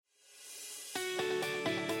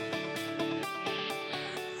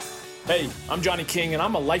Hey, I'm Johnny King, and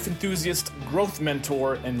I'm a life enthusiast, growth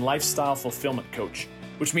mentor, and lifestyle fulfillment coach,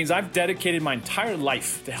 which means I've dedicated my entire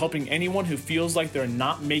life to helping anyone who feels like they're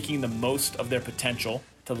not making the most of their potential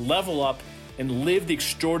to level up and live the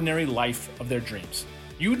extraordinary life of their dreams.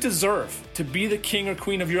 You deserve to be the king or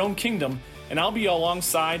queen of your own kingdom, and I'll be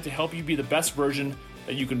alongside to help you be the best version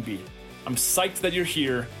that you can be. I'm psyched that you're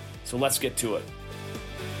here, so let's get to it.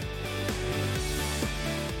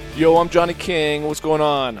 Yo, I'm Johnny King. What's going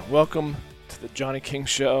on? Welcome to the Johnny King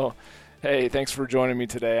Show. Hey, thanks for joining me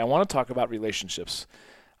today. I want to talk about relationships.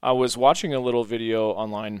 I was watching a little video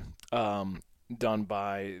online done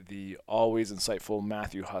by the always insightful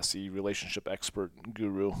Matthew Hussey, relationship expert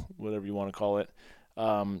guru, whatever you want to call it.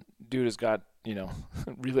 Dude has got,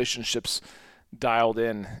 relationships dialed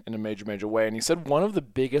in a major way. And he said one of the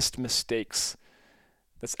biggest mistakes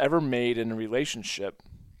that's ever made in a relationship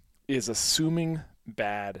is assuming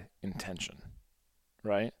bad intention,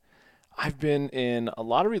 right? I've been in a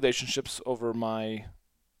lot of relationships over my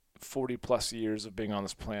 40 plus years of being on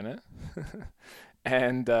this planet.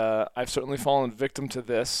 And I've certainly fallen victim to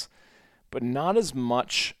this, but not as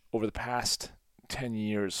much over the past 10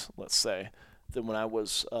 years, let's say, than when I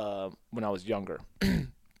was younger. I'd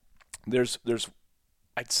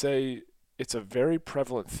say it's a very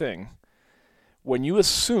prevalent thing when you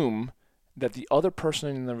assume that the other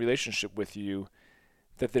person in the relationship with you,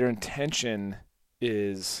 that their intention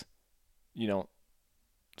is,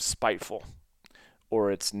 spiteful,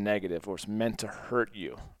 or it's negative, or it's meant to hurt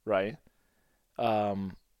you, right?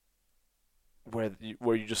 Where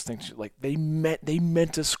you just think like they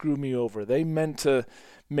meant to screw me over, they meant to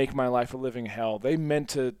make my life a living hell, they meant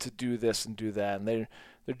to do this and do that, and they're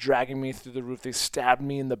dragging me through the roof, they stabbed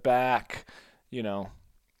me in the back,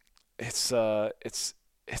 It's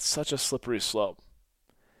such a slippery slope.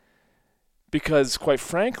 Because quite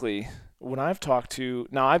frankly, when I've talked to,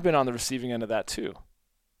 now I've been on the receiving end of that too.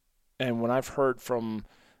 And when I've heard from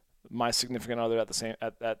my significant other at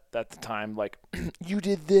the time, like, you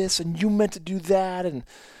did this and you meant to do that, and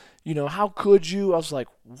how could you? I was like,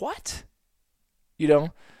 what?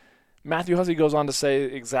 Matthew Hussey goes on to say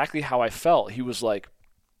exactly how I felt. He was like,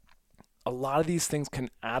 a lot of these things can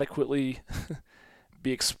adequately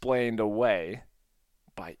be explained away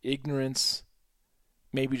by ignorance,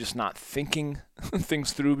 maybe just not thinking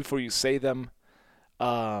things through before you say them,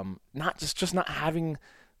 not just not having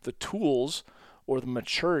the tools or the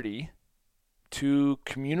maturity to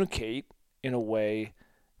communicate in a way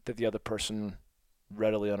that the other person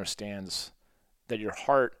readily understands, that your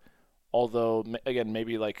heart, although again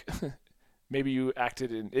maybe maybe you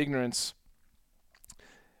acted in ignorance,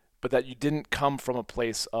 but that you didn't come from a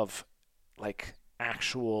place of like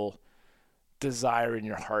actual desire in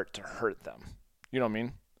your heart to hurt them. You know what I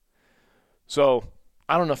mean? So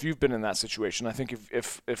I don't know if you've been in that situation. I think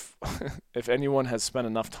if if anyone has spent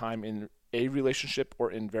enough time in a relationship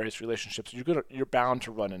or in various relationships, you're bound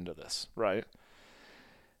to run into this, right?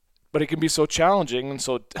 But it can be so challenging and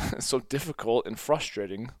so difficult and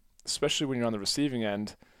frustrating, especially when you're on the receiving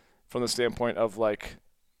end, from the standpoint of like,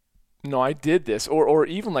 no, I did this, or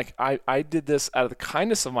even like I did this out of the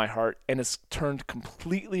kindness of my heart, and it's turned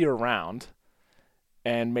completely around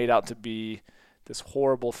and made out to be this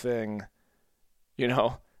horrible thing.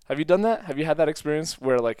 Have you done that? Have you had that experience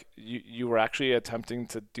where like you were actually attempting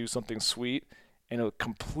to do something sweet and it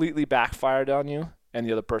completely backfired on you, and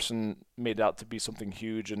the other person made out to be something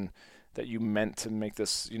huge, and that you meant to make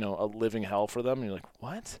this, a living hell for them, and you're like,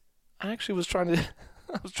 what? I actually was trying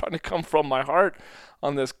to come from my heart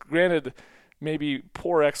on this, granted maybe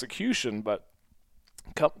poor execution, but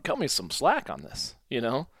cut me some slack on this,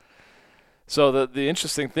 So the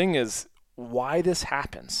interesting thing is why this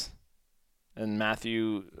happens. And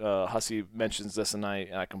Matthew Hussey mentions this, and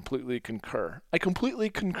I completely concur. I completely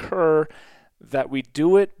concur that we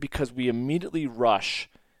do it because we immediately rush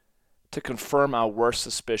to confirm our worst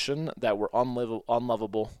suspicion that we're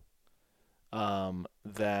unlovable,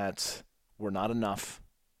 that we're not enough,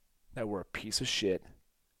 that we're a piece of shit,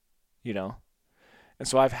 And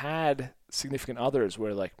so I've had significant others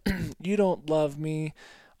where like, you don't love me,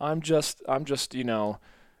 I'm just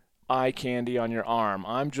eye candy on your arm,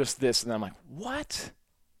 I'm just this, and I'm like, what?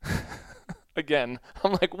 Again,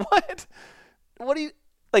 I'm like, what do you,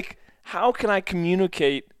 like, how can I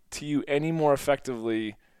communicate to you any more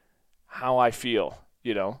effectively how I feel?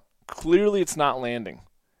 Clearly it's not landing.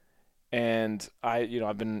 And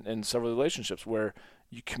I've been in several relationships where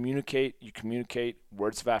you communicate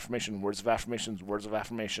words of affirmation,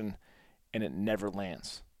 and it never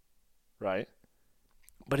lands, right?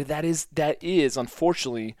 But that is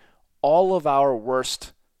unfortunately all of our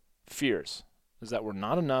worst fears, is that we're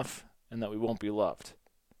not enough and that we won't be loved.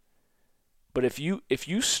 But if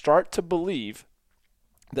you start to believe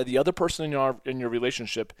that the other person in your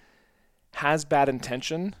relationship has bad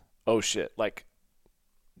intention, oh shit, like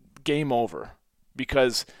game over.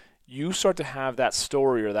 Because you start to have that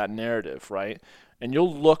story or that narrative, right? And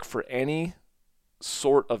you'll look for any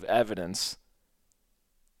sort of evidence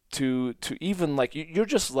to even like you're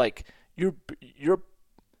just like you're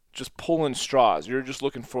just pulling straws. You're just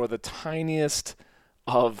looking for the tiniest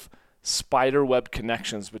of spider web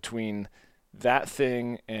connections between that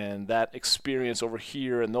thing and that experience over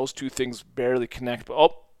here, and those two things barely connect. But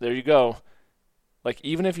oh, there you go. Like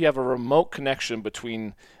even if you have a remote connection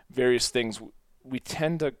between various things, we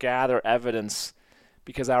tend to gather evidence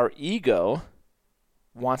because our ego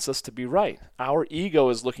wants us to be right. Our ego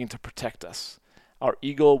is looking to protect us. Our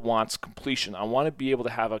ego wants completion. I want to be able to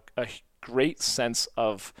have a great sense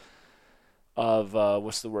of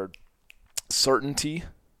what's the word? Certainty,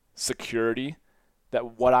 security,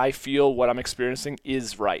 that what I feel, what I'm experiencing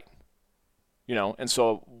is right. And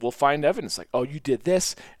so we'll find evidence like, oh, you did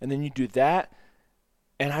this, and then you do that.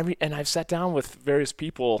 And I've sat down with various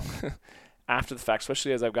people after the fact,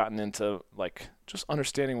 especially as I've gotten into like just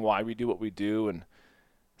understanding why we do what we do, and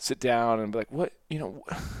sit down and be like,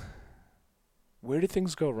 where did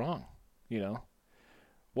things go wrong?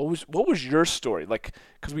 What was your story? Like,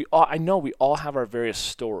 because I know we all have our various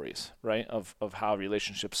stories, right? Of how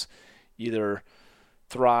relationships either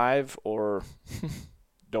thrive or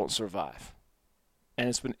don't survive. And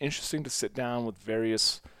it's been interesting to sit down with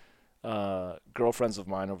various girlfriends of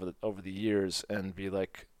mine over the years and be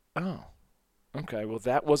like, oh, okay, well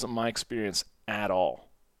that wasn't my experience at all.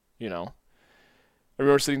 I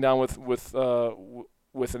remember sitting down with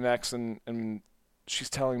an ex and she's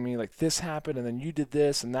telling me like this happened and then you did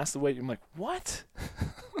this and that's the way. I'm like, what?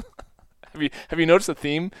 Have you noticed a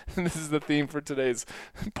theme? This is the theme for today's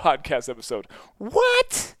podcast episode.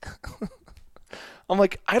 What? I'm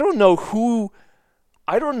like, I don't know who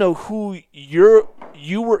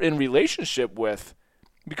you were in relationship with,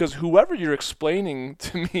 because whoever you're explaining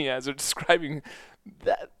to me as or describing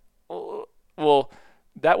that, well,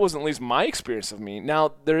 that wasn't at least my experience of me.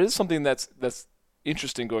 Now, there is something that's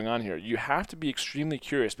interesting going on here. You have to be extremely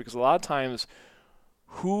curious, because a lot of times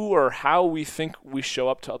who or how we think we show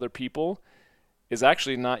up to other people is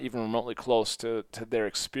actually not even remotely close to their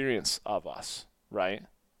experience of us, right?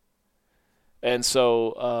 And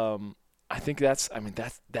so I think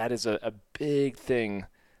that is a big thing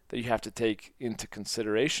that you have to take into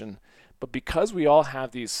consideration. But because we all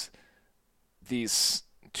have these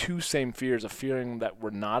two same fears of fearing that we're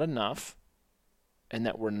not enough and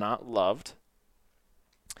that we're not loved,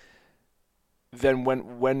 then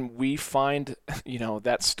when we find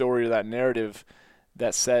that story or that narrative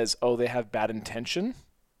that says, oh, they have bad intention,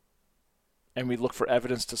 and we look for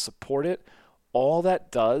evidence to support it, all that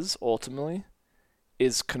does ultimately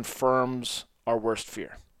is confirms our worst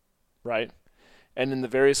fear, right? And in the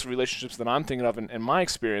various relationships that I'm thinking of in my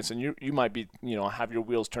experience, and you might be, have your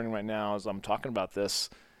wheels turning right now as I'm talking about this,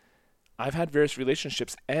 I've had various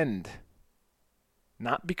relationships end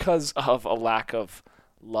not because of a lack of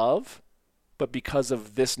love, but because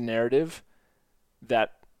of this narrative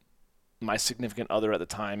that my significant other at the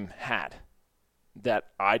time had, that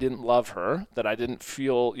I didn't love her, that I didn't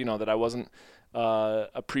feel, that I wasn't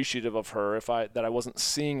appreciative of her, that I wasn't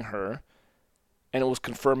seeing her, and it was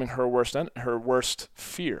confirming her worst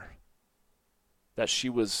fear, that she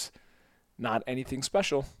was not anything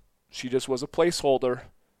special. She just was a placeholder,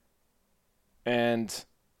 and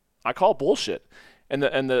I call bullshit. And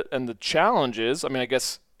the challenge is, I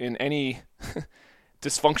guess in any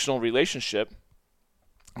dysfunctional relationship,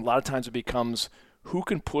 a lot of times it becomes who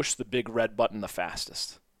can push the big red button the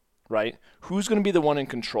fastest, right? Who's going to be the one in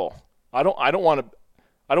control? I don't want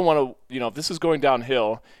to, if this is going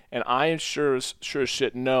downhill and I sure as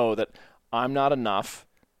shit know that I'm not enough,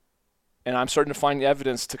 and I'm starting to find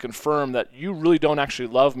evidence to confirm that you really don't actually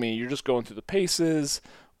love me, you're just going through the paces,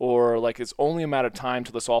 or like it's only a matter of time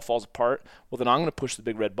till this all falls apart, well then I'm going to push the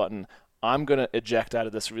big red button. I'm going to eject out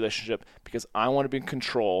of this relationship because I want to be in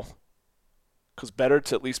control, because better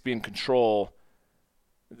to at least be in control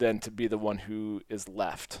than to be the one who is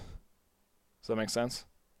left. Does that make sense?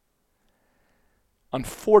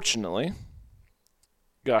 Unfortunately,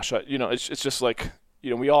 gosh, it's just like,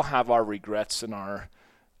 we all have our regrets and our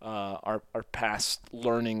past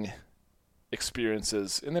learning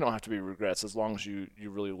experiences, and they don't have to be regrets as long as you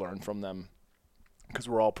really learn from them, because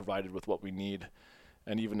we're all provided with what we need.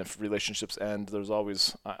 And even if relationships end, there's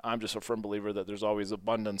always, I'm just a firm believer that there's always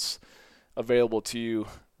abundance available to you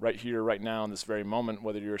right here, right now, in this very moment,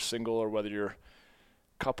 whether you're single or whether you're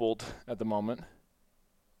coupled at the moment.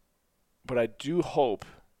 But I do hope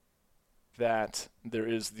that there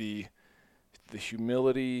is the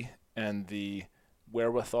humility and the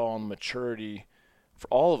wherewithal and maturity for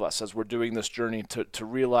all of us as we're doing this journey to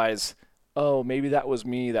realize, oh, maybe that was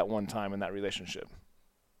me that one time in that relationship.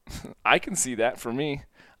 I can see that for me.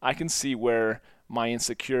 I can see where my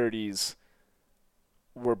insecurities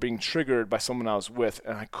were being triggered by someone I was with,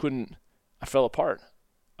 and I fell apart.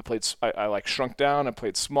 I like shrunk down. I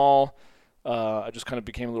played small. I just kind of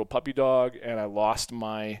became a little puppy dog, and I lost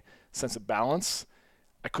my sense of balance.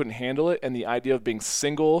 I couldn't handle it, and the idea of being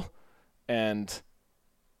single and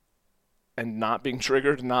not being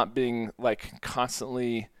triggered, not being like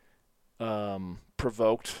constantly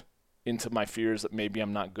provoked into my fears that maybe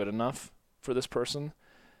I'm not good enough for this person.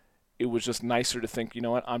 It was just nicer to think, you know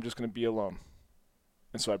what, I'm just going to be alone.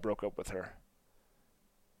 And so I broke up with her.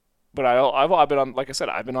 But I've been on, like I said,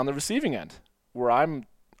 I've been on the receiving end where I'm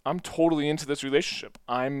totally into this relationship.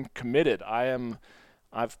 I'm committed.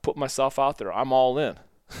 I've put myself out there. I'm all in.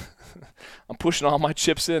 I'm pushing all my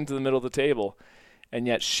chips into the middle of the table. And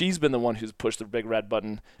yet she's been the one who's pushed the big red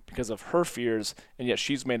button because of her fears. And yet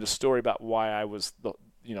she's made a story about why I was the,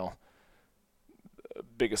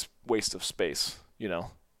 biggest waste of space,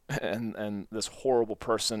 and this horrible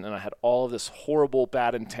person. And I had all of this horrible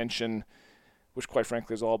bad intention, which quite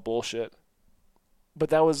frankly is all bullshit. But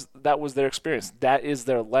that was their experience. That is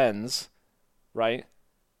their lens, right?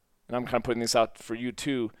 And I'm kind of putting this out for you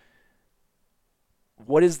too.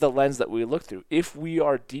 What is the lens that we look through? If we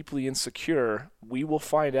are deeply insecure, we will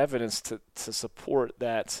find evidence to support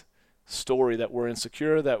that story that we're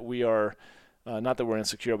insecure, that we are, not that we're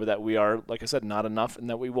insecure, but that we are, like I said, not enough, and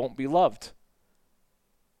that we won't be loved.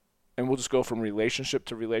 And we'll just go from relationship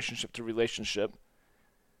to relationship to relationship,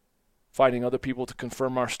 finding other people to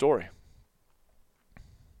confirm our story.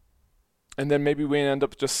 And then maybe we end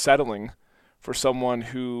up just settling for someone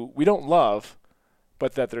who we don't love,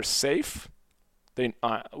 but that they're safe.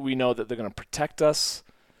 We know that they're going to protect us,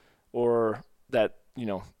 or that,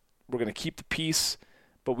 we're going to keep the peace,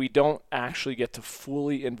 but we don't actually get to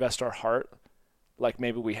fully invest our heart like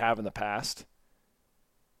maybe we have in the past.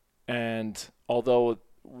 And although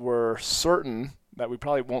we're certain that we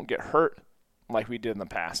probably won't get hurt like we did in the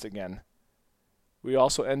past again, we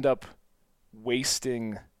also end up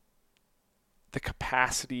wasting the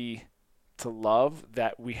capacity to love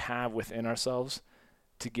that we have within ourselves,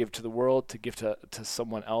 to give to the world, to give to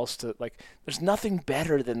someone else. There's nothing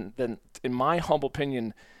better than, in my humble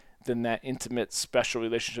opinion, than that intimate, special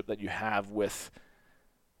relationship that you have with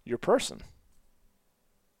your person.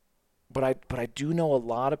 But I do know a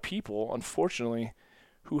lot of people, unfortunately,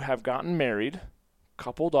 who have gotten married,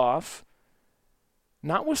 coupled off,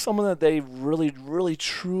 not with someone that they really, really,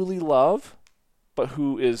 truly love, but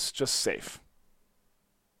who is just safe.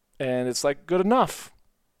 And it's like good enough.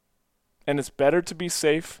 And it's better to be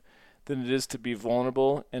safe than it is to be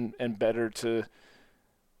vulnerable, and better to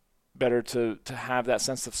have that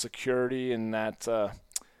sense of security and that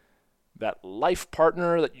life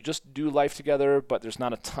partner that you just do life together, but there's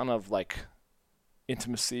not a ton of like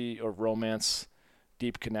intimacy or romance,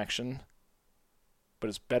 deep connection. But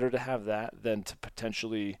it's better to have that than to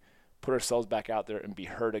potentially put ourselves back out there and be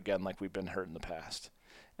hurt again like we've been hurt in the past.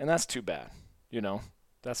 And that's too bad,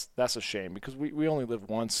 That's a shame, because we only live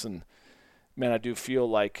once. And man, I do feel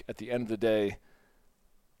like at the end of the day,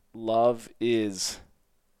 love is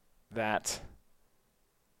that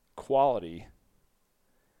quality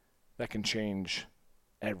that can change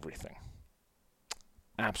everything.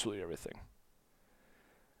 Absolutely everything.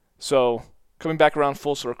 So coming back around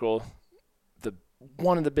full circle,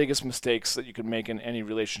 one of the biggest mistakes that you can make in any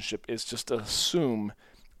relationship is just to assume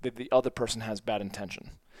that the other person has bad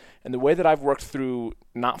intention. And the way that I've worked through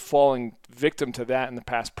not falling victim to that in the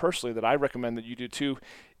past personally, that I recommend that you do too,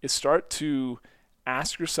 is start to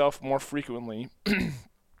ask yourself more frequently,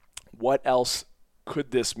 what else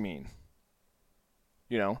could this mean?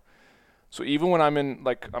 So even when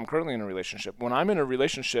I'm currently in a relationship, when I'm in a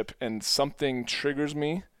relationship and something triggers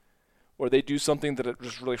me, or they do something that it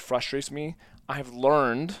just really frustrates me, I've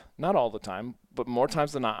learned, not all the time, but more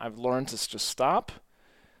times than not, I've learned to just stop,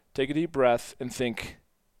 take a deep breath, and think,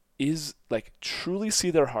 truly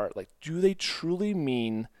see their heart. Do they truly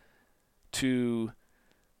mean to,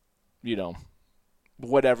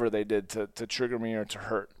 whatever they did to trigger me or to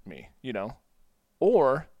hurt me,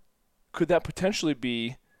 Or could that potentially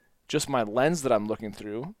be just my lens that I'm looking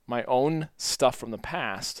through, my own stuff from the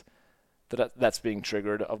past that's being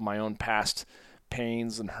triggered, of my own past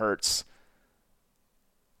pains and hurts?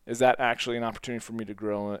 Is that actually an opportunity for me to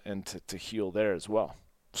grow and to heal there as well?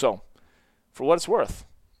 So, for what it's worth,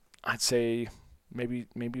 I'd say maybe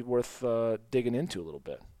worth digging into a little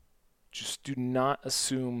bit. Just do not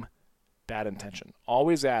assume bad intention.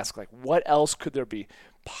 Always ask, like, what else could there be?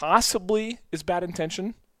 Possibly is bad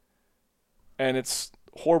intention, and it's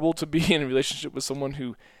horrible to be in a relationship with someone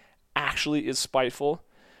who actually is spiteful.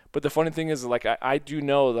 But the funny thing is, like, I do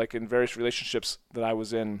know, like, in various relationships that I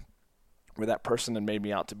was in where that person had made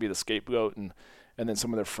me out to be the scapegoat, and then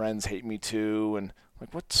some of their friends hate me too, and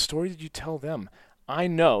like, what story did you tell them? I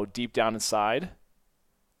know deep down inside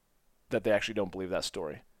that they actually don't believe that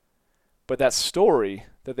story. But that story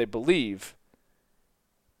that they believe,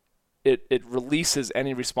 it releases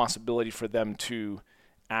any responsibility for them to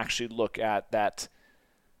actually look at that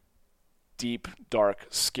deep, dark,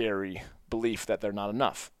 scary belief that they're not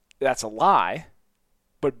enough. That's a lie,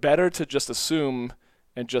 but better to just assume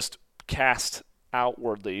and just cast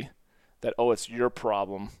outwardly that, oh, it's your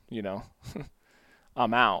problem,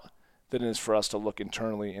 I'm out, than it is for us to look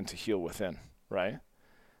internally and to heal within, right?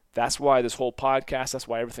 That's why this whole podcast, that's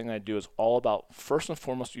why everything I do is all about, first and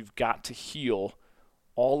foremost, you've got to heal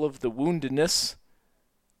all of the woundedness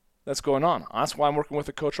that's going on. That's why I'm working with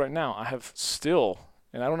a coach right now. I have still,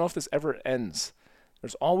 and I don't know if this ever ends,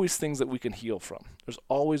 there's always things that we can heal from. There's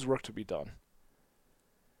always work to be done.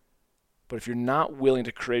 But if you're not willing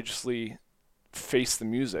to courageously face the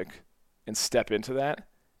music and step into that,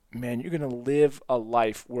 man, you're going to live a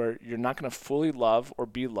life where you're not going to fully love or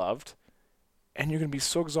be loved, and you're going to be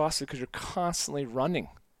so exhausted because you're constantly running.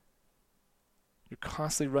 You're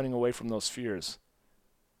constantly running away from those fears.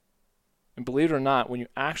 And believe it or not, when you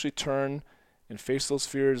actually turn and face those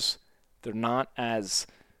fears, they're not as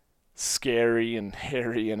scary and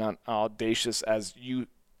hairy and audacious as you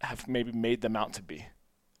have maybe made them out to be,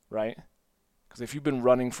 right? Because if you've been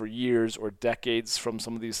running for years or decades from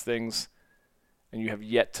some of these things and you have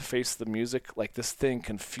yet to face the music, like, this thing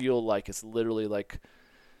can feel like it's literally like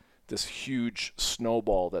this huge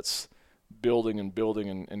snowball that's building and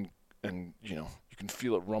building, and you can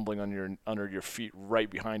feel it rumbling under your feet right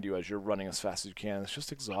behind you as you're running as fast as you can. It's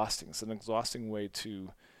just exhausting. It's an exhausting way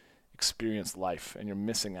to experience life, and you're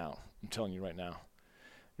missing out. I'm telling you right now.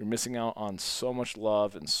 You're missing out on so much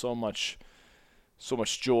love and so much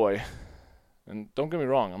joy. And don't get me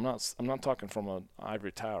wrong, I'm not talking from an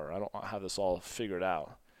ivory tower. I don't have this all figured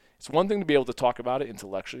out. It's one thing to be able to talk about it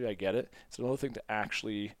intellectually, I get it. It's another thing to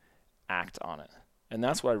actually act on it. And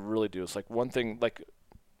that's what I really do. It's like one thing, like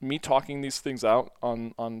me talking these things out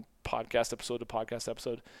on podcast episode to podcast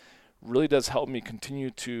episode really does help me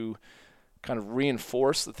continue to kind of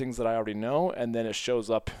reinforce the things that I already know, and then it shows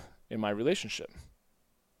up in my relationship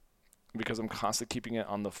because I'm constantly keeping it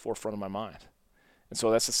on the forefront of my mind. And so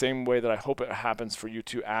that's the same way that I hope it happens for you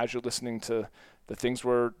too, as you're listening to the things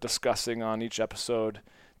we're discussing on each episode,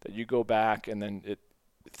 that you go back and then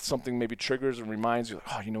something maybe triggers and reminds you,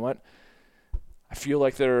 oh, you know what? I feel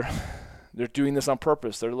like they're doing this on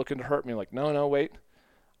purpose. They're looking to hurt me. Like, no, wait.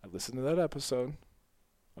 I listened to that episode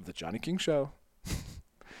of the Johnny King Show.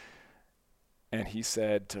 And he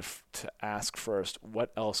said to ask first,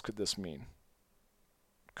 what else could this mean?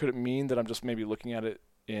 Could it mean that I'm just maybe looking at it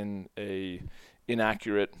in a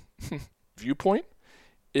inaccurate viewpoint?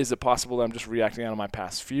 Is it possible that I'm just reacting out of my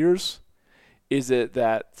past fears? Is it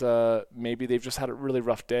that maybe they've just had a really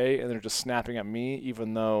rough day and they're just snapping at me,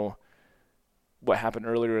 even though what happened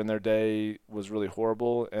earlier in their day was really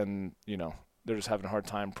horrible, and they're just having a hard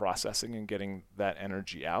time processing and getting that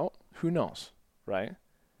energy out? Who knows, right?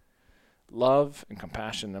 Love and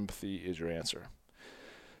compassion and empathy is your answer.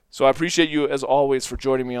 So I appreciate you, as always, for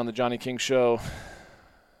joining me on the Johnny King Show.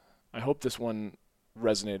 I hope this one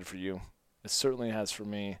resonated for you. It certainly has for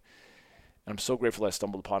me. And I'm so grateful I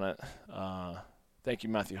stumbled upon it. Thank you,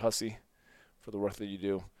 Matthew Hussey, for the work that you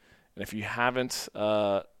do. And if you haven't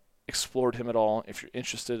explored him at all, if you're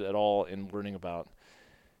interested at all in learning about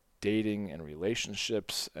dating and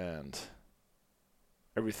relationships and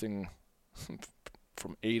everything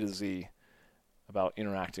from A to Z about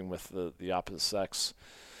interacting with the opposite sex,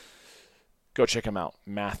 go check him out,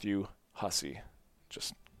 Matthew Hussey.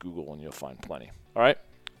 Just Google and you'll find plenty. All right?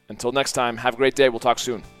 Until next time, have a great day. We'll talk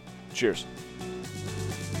soon. Cheers.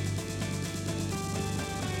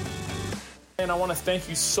 And I want to thank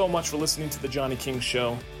you so much for listening to The Johnny King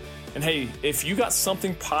Show. And hey, if you got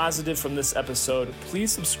something positive from this episode,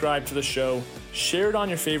 please subscribe to the show, share it on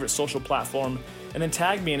your favorite social platform, and then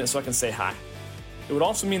tag me in it so I can say hi. It would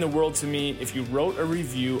also mean the world to me if you wrote a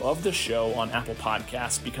review of the show on Apple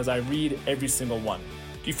Podcasts, because I read every single one.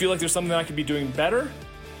 Do you feel like there's something that I could be doing better?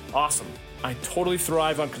 Awesome. I totally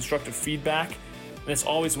thrive on constructive feedback, and it's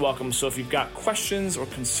always welcome. So if you've got questions or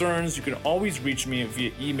concerns, you can always reach me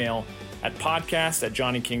via email at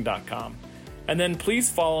podcast@johnnyking.com. And then please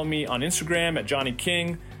follow me on Instagram at Johnny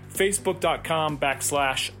King,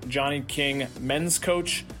 Facebook.com/Johnny King Men's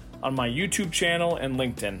Coach, on my YouTube channel and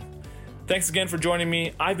LinkedIn. Thanks again for joining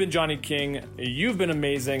me. I've been Johnny King. You've been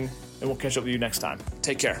amazing, and we'll catch up with you next time.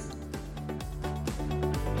 Take care.